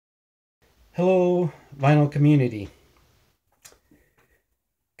Hello, vinyl community.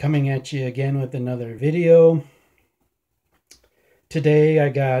 Coming at you again with another video. Today I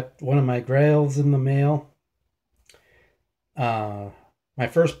got one of my grails in the mail. My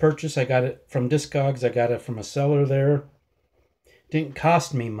first purchase, I got it from Discogs. I got it from a seller there. Didn't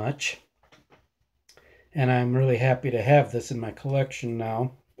cost me much. And I'm really happy to have this in my collection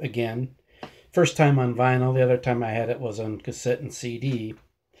now, again. First time on vinyl. The other time I had it was on cassette and CD.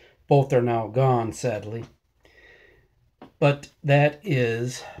 Both are now gone, sadly. But that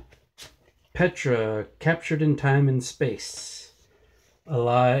is Petra, Captured in Time and Space, a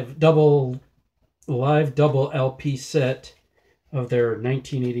live double LP set of their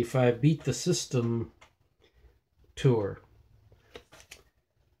 1985 Beat the System tour.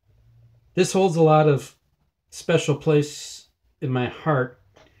 This holds a lot of special place in my heart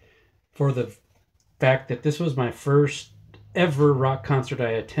for the fact that this was my first ever rock concert I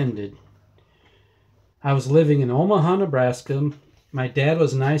attended. I was living in Omaha, Nebraska. My dad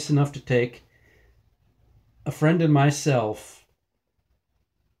was nice enough to take a friend and myself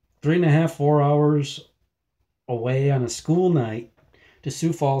 3.5, 4 hours away on a school night to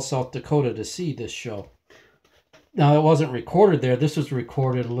Sioux Falls, South Dakota to see this show. Now, it wasn't recorded there. This was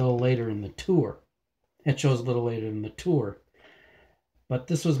recorded a little later in the tour. It shows a little later in the tour. But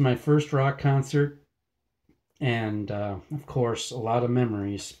this was my first rock concert, and of course, a lot of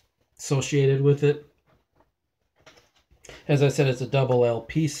memories associated with it. As I said, it's a double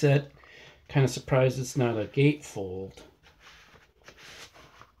LP set. Kind of surprised it's not a gatefold.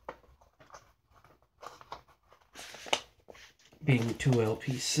 Being a 2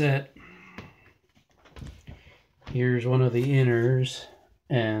 LP set. Here's one of the inners,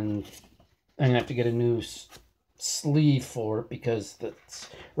 and I'm going to have to get a new sleeve for it because the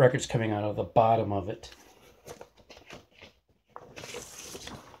record's coming out of the bottom of it.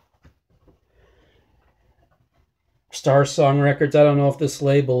 Star Song Records. I don't know if this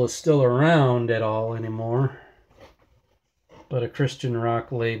label is still around at all anymore, but a Christian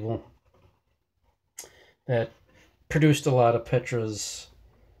rock label that produced a lot of Petra's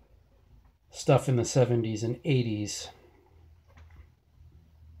stuff in the 70s and 80s.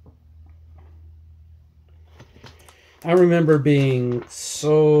 I remember being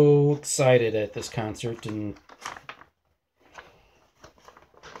so excited at this concert, and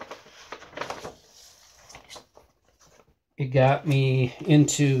it got me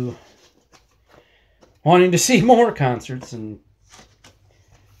into wanting to see more concerts, and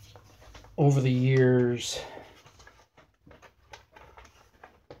over the years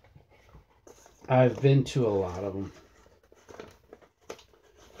I've been to a lot of them.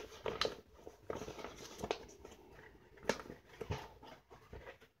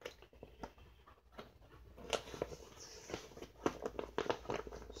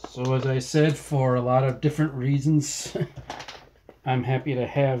 So as I said, for a lot of different reasons, I'm happy to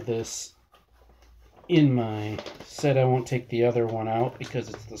have this in my set. I won't take the other one out because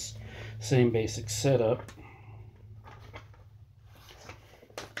it's the same basic setup.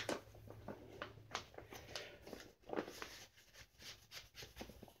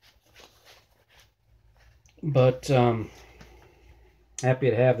 But happy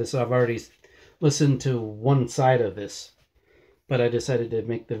to have this. I've already listened to one side of this, but I decided to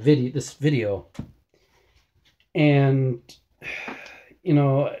make this video. And you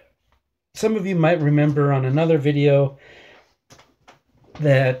know, some of you might remember on another video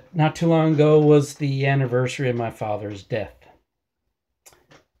that not too long ago was the anniversary of my father's death.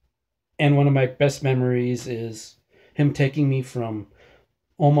 And one of my best memories is him taking me from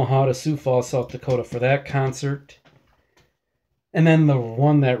Omaha to Sioux Falls, South Dakota for that concert. And then the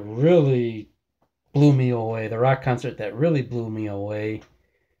one that really blew me away, the rock concert that really blew me away,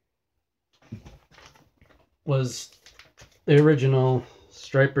 was the original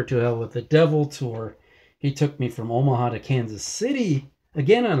Striper to Hell with the Devil tour. He took me from Omaha to Kansas City,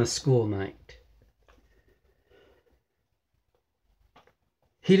 again on a school night.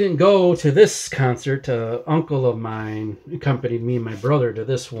 He didn't go to this concert. An uncle of mine accompanied me and my brother to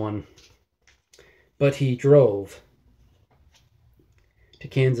this one, but he drove to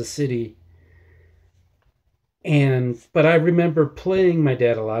Kansas City. But I remember playing my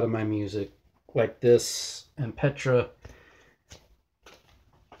dad a lot of my music, like this and Petra.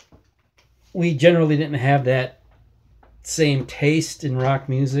 We generally didn't have that same taste in rock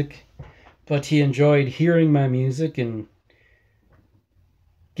music, but he enjoyed hearing my music and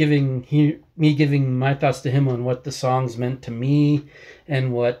me giving my thoughts to him on what the songs meant to me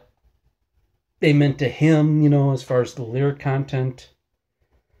and what they meant to him, you know, as far as the lyric content.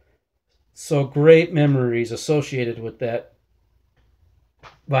 So great memories associated with that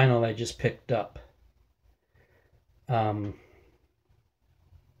vinyl I just picked up. And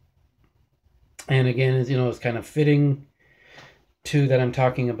again, it's kind of fitting too that I'm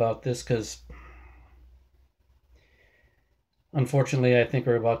talking about this because unfortunately I think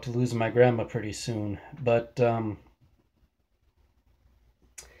we're about to lose my grandma pretty soon. But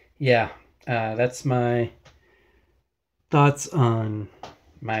yeah, that's my thoughts on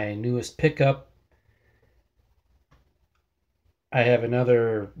my newest pickup. I have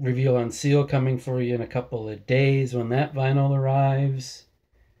another reveal on seal coming for you in a couple of days when that vinyl arrives.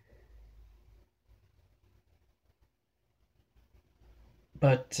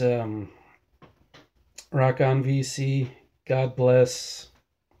 But rock on, VC. God bless.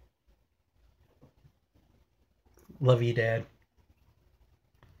 Love you, Dad.